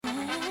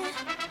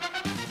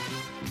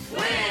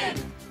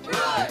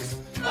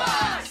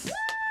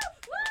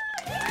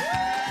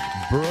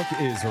Brooke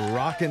is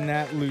rocking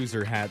that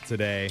loser hat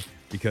today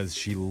because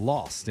she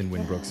lost in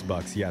Winbrook's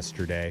Bucks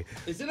yesterday.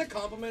 Is it a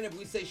compliment if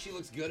we say she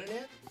looks good in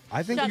it?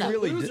 I think Shut you up.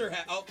 really Loser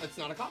hat. Oh, it's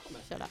not a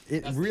compliment. Shut up.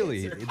 It That's the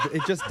really, answer.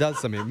 it just does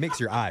something. It makes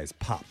your eyes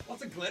pop.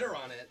 Lots of glitter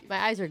on it. My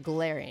eyes are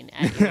glaring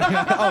at you.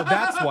 Oh,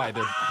 that's why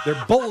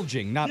they're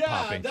bulging, not Yeah,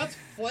 popping. that's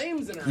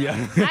flames in her Yeah.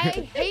 eyes. I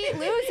hate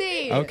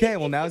losing. Okay,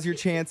 well, now's your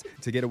chance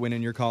to get a win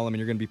in your column, and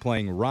you're going to be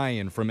playing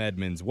Ryan from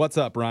Edmonds. What's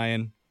up,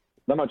 Ryan?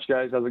 Not much,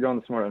 guys. How's it going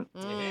this morning?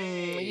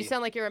 You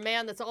sound like you're a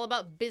man that's all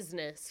about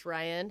business,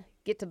 Ryan.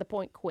 Get to the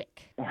point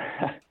quick.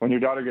 When your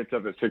daughter gets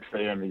up at 6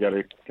 a.m., you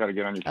gotta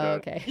get on your Oh, toes.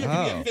 okay. You Oh.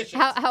 can get fishes.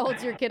 How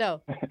old's your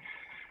kiddo?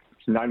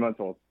 She's 9 months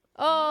old.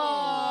 Oh,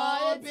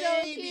 Aw, that's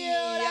so baby. cute.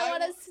 I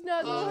want to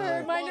snuggle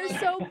her. Mine are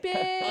so I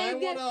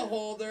big. want to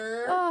hold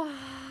her. Oh,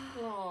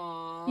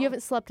 Aw. you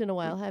haven't slept in a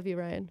while, have you,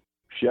 Ryan?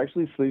 She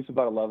actually sleeps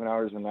about 11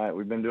 hours a night.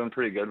 We've been doing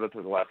pretty good with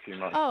her the last few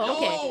months. Oh,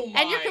 okay. Oh,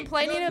 And you're my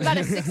complaining about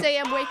a 6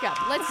 a.m. wake up.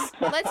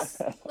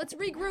 Let's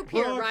regroup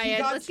here, Brooke, you Ryan.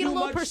 got Let's get a too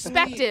little much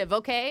perspective,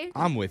 okay?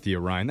 I'm with you,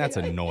 Ryan. That's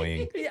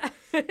annoying. Yeah.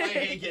 I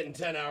hate getting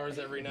 10 hours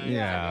every night.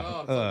 Yeah. It's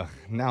like, oh,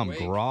 Now I'm Wait.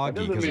 That groggy.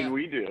 doesn't 'cause- mean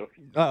we do.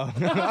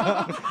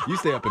 Oh, you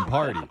stay up and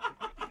party.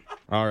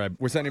 All right,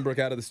 we're sending Brooke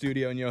out of the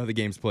studio, and you know how the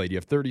game's played. You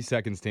have 30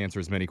 seconds to answer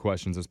as many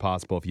questions as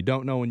possible. If you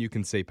don't know when you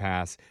can say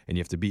pass, and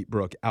you have to beat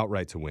Brooke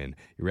outright to win.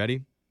 You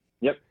ready?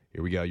 Yep.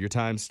 Here we go. Your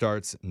time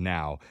starts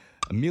now.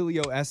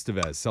 Emilio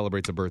Estevez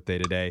celebrates a birthday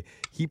today.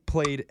 He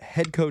played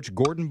head coach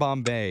Gordon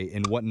Bombay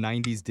in what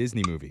 90s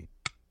Disney movie?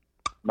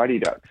 Mighty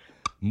Ducks.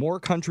 More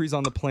countries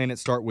on the planet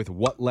start with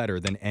what letter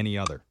than any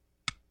other?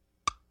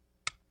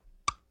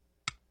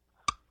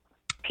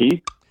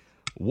 P.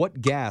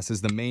 What gas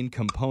is the main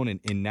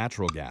component in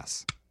natural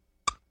gas?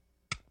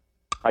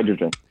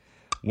 Hydrogen.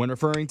 When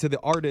referring to the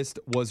artist,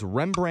 was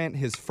Rembrandt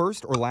his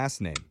first or last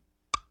name?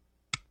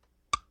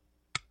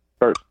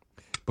 First.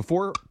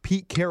 Before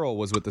Pete Carroll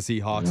was with the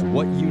Seahawks,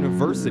 what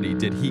university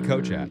did he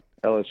coach at?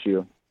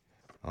 LSU.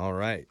 All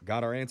right,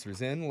 got our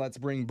answers in. Let's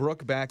bring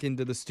Brooke back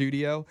into the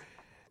studio.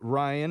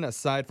 Ryan,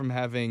 aside from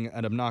having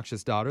an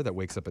obnoxious daughter that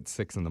wakes up at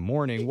 6 in the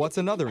morning, what's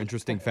another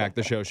interesting fact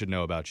the show should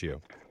know about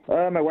you?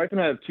 My wife and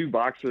I have two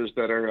boxers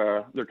that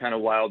are they're kind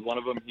of wild. One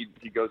of them,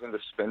 he goes into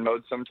spin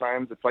mode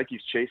sometimes. It's like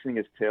he's chasing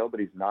his tail, but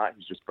he's not.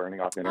 He's just burning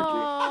off energy. They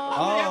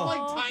have Oh.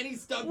 like tiny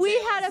stub We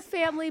tails. had a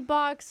family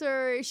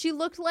boxer. She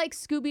looked like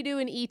Scooby-Doo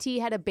and E.T.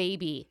 had a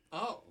baby.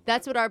 Oh.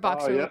 That's what our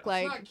boxer yeah. looked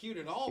like. It's not cute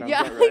at all. Sounds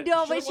Yeah, about I right.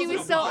 know, Sure but she was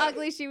wasn't so a bug.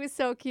 ugly. She was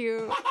so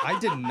cute. I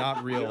did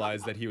not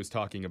realize that he was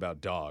talking about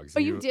dogs. Oh,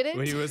 you didn't?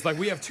 When he was like,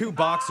 we have two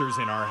boxers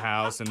in our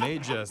house, and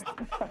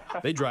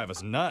they drive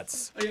us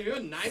nuts. Are you a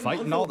 9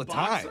 Fighting all the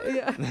time.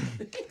 Yeah.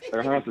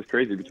 Their house is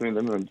crazy between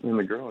them and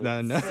the girl.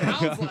 No, no.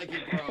 Sounds like it,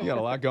 bro. You got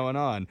a lot going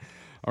on.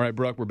 All right,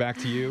 Brooke, we're back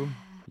to you.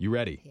 You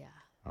ready? Yeah.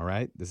 All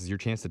right, this is your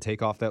chance to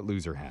take off that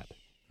loser hat.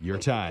 Your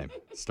time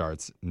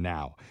starts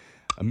now.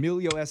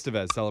 Emilio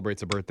Estevez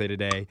celebrates a birthday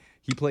today.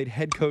 He played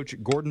head coach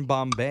Gordon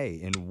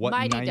Bombay in what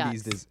Mighty 90s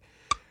Ducks. is.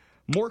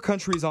 More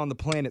countries on the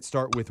planet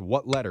start with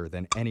what letter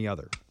than any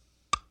other?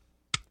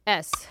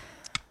 S.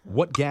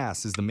 What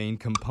gas is the main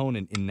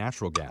component in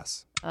natural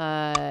gas?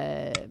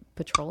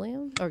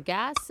 Petroleum or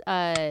gas?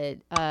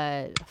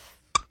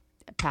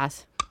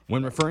 Pass.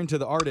 When referring to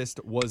the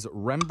artist, was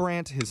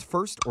Rembrandt his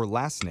first or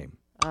last name?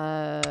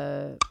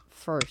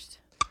 First.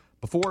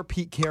 Before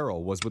Pete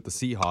Carroll was with the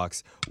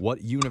Seahawks,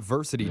 what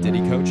university did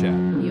he coach at?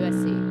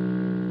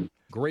 USC.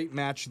 Great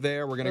match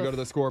there. We're going to go to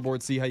the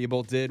scoreboard, see how you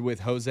both did with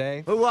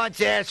Jose Who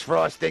wants ass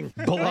frosting?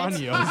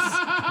 Bolaños.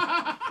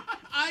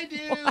 I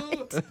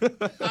do.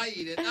 I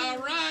eat it.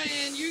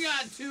 Ryan, you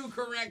got 2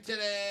 correct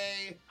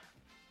today.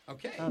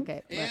 Okay.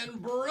 Okay.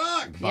 And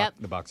Brooke Yep.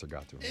 The boxer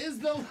got to him. is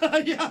the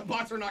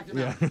boxer knocked him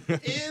out.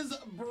 Is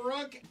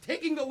Brooke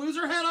taking the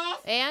loser hat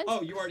off? And?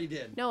 Oh, you already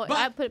did. No, But-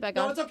 I put it back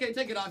no, on. it's okay.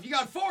 Take it off. You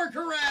got 4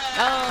 correct.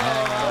 Oh,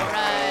 all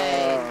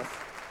right.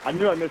 I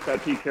knew I missed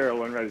that Pete Carroll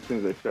one right as soon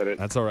as I said it.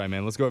 That's all right,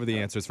 man. Let's go over the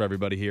answers for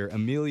everybody here.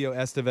 Emilio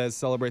Estevez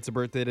celebrates a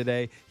birthday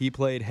today. He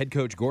played head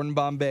coach Gordon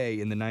Bombay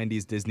in the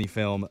 90s Disney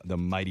film The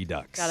Mighty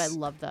Ducks. God, I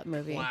love that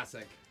movie.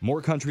 Classic. More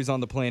countries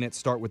on the planet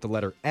start with the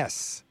letter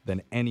S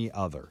than any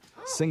other.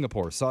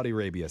 Singapore, Saudi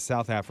Arabia,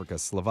 South Africa,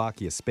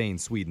 Slovakia, Spain,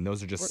 Sweden.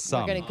 Those are just We're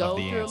some gonna go of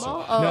the through them answers.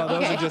 all? Oh, no,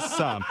 those okay. are just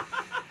some.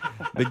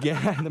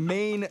 The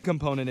main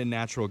component in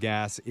natural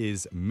gas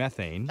is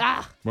methane.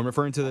 Ah. When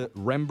referring to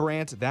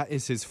Rembrandt, that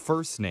is his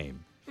first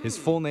name. His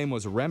full name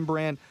was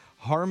Rembrandt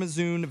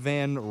Harmazoon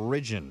van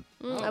Rijn.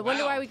 I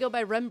wonder wow. why we go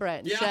by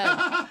Rembrandt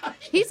Yeah. instead.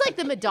 He's like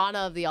the Madonna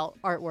of the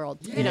art world.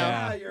 You know.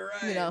 Yeah. You're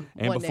right. You know.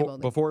 And one name only.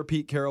 before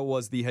Pete Carroll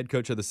was the head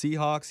coach of the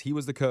Seahawks, he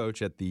was the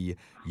coach at the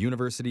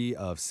University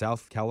of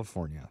Southern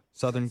California.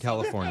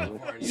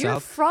 You're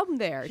from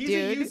there, He's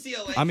dude. a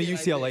UCLA I'm a kid, I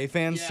UCLA think.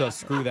 fan, so Yeah.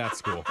 screw that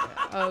school.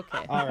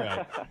 Okay. All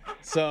right.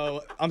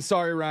 So I'm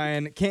sorry,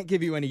 Ryan. Can't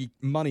give you any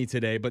money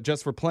today, but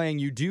just for playing,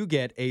 you do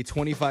get a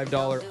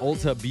 $25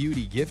 Ulta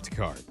Beauty gift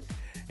card.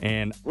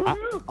 And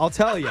I'll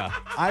tell you,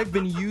 I've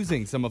been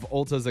using some of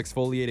Ulta's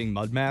exfoliating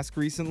mud mask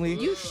recently,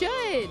 You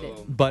should.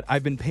 but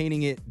I've been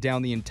painting it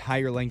down the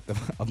entire length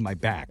of my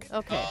back.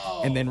 Okay.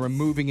 And then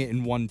removing it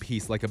in one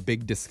piece like a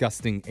big,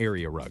 disgusting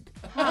area rug.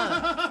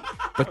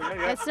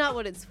 That's not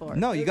what it's for.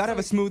 No, you got to have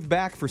a smooth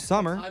back for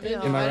summer. I'm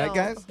in. Am I I right,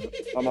 guys?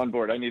 I'm on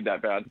board. I need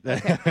that bad.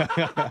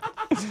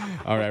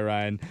 All right,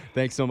 Ryan.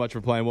 Thanks so much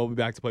for playing. We'll be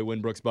back to play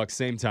Winbrooks Bucks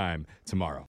same time tomorrow.